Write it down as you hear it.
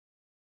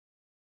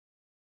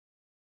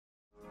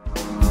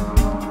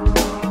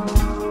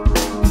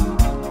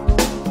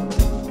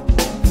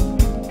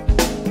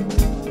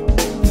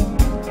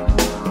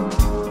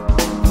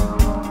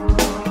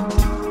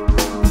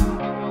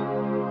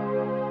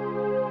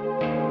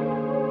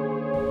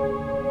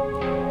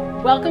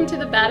Welcome to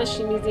the Bata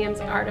Shoe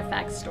Museum's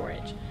artifact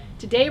storage.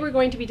 Today we're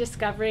going to be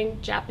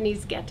discovering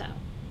Japanese Geta.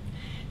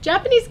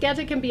 Japanese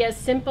Geta can be as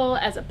simple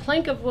as a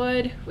plank of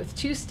wood with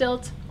two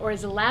stilts or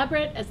as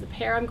elaborate as the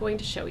pair I'm going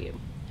to show you.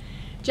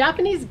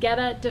 Japanese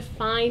Geta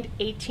defined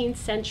 18th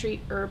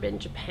century urban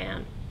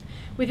Japan.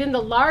 Within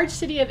the large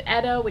city of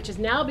Edo, which has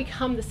now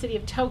become the city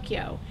of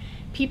Tokyo,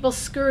 people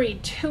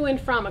scurried to and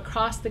from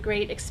across the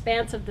great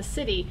expanse of the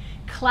city,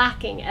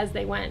 clacking as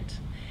they went.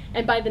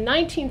 And by the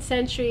 19th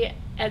century,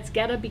 as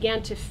Geta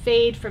began to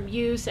fade from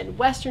use and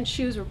Western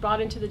shoes were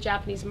brought into the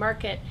Japanese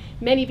market,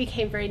 many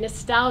became very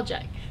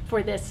nostalgic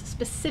for this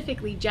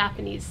specifically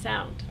Japanese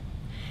sound.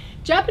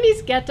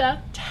 Japanese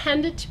Geta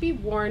tended to be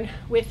worn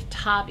with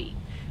tabi,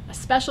 a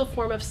special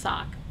form of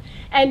sock.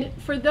 And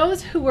for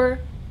those who were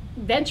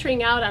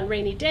venturing out on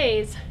rainy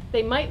days,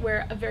 they might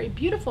wear a very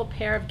beautiful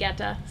pair of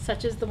Geta,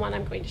 such as the one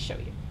I'm going to show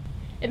you.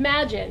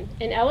 Imagine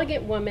an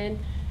elegant woman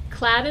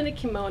clad in a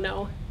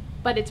kimono,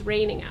 but it's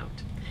raining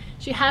out.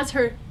 She has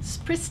her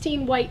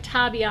pristine white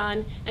tabi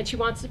on and she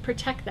wants to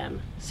protect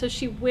them, so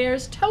she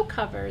wears toe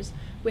covers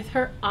with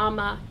her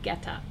ama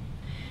geta.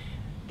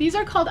 These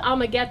are called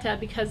ama geta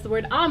because the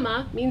word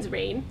ama means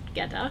rain,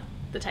 geta,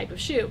 the type of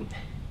shoe.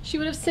 She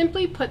would have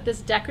simply put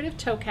this decorative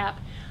toe cap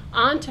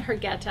onto her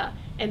geta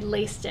and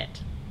laced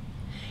it.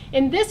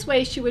 In this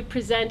way, she would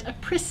present a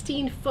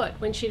pristine foot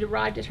when she'd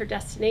arrived at her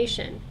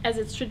destination, as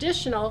it's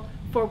traditional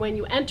for when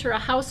you enter a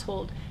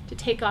household to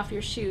take off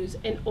your shoes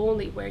and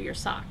only wear your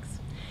socks.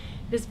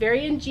 This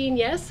very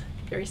ingenious,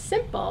 very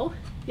simple,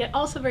 yet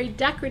also very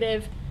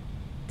decorative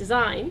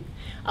design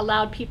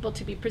allowed people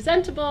to be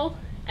presentable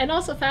and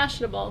also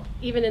fashionable,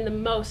 even in the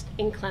most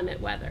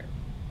inclement weather.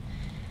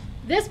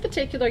 This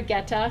particular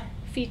Geta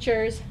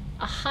features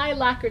a high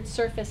lacquered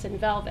surface in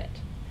velvet.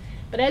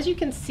 But as you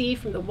can see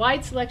from the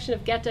wide selection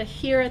of Geta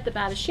here at the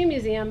Bata Shoe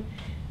Museum,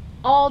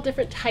 all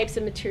different types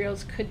of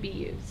materials could be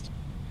used.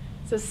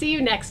 So see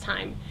you next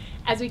time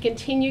as we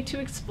continue to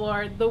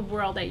explore the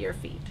world at your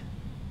feet.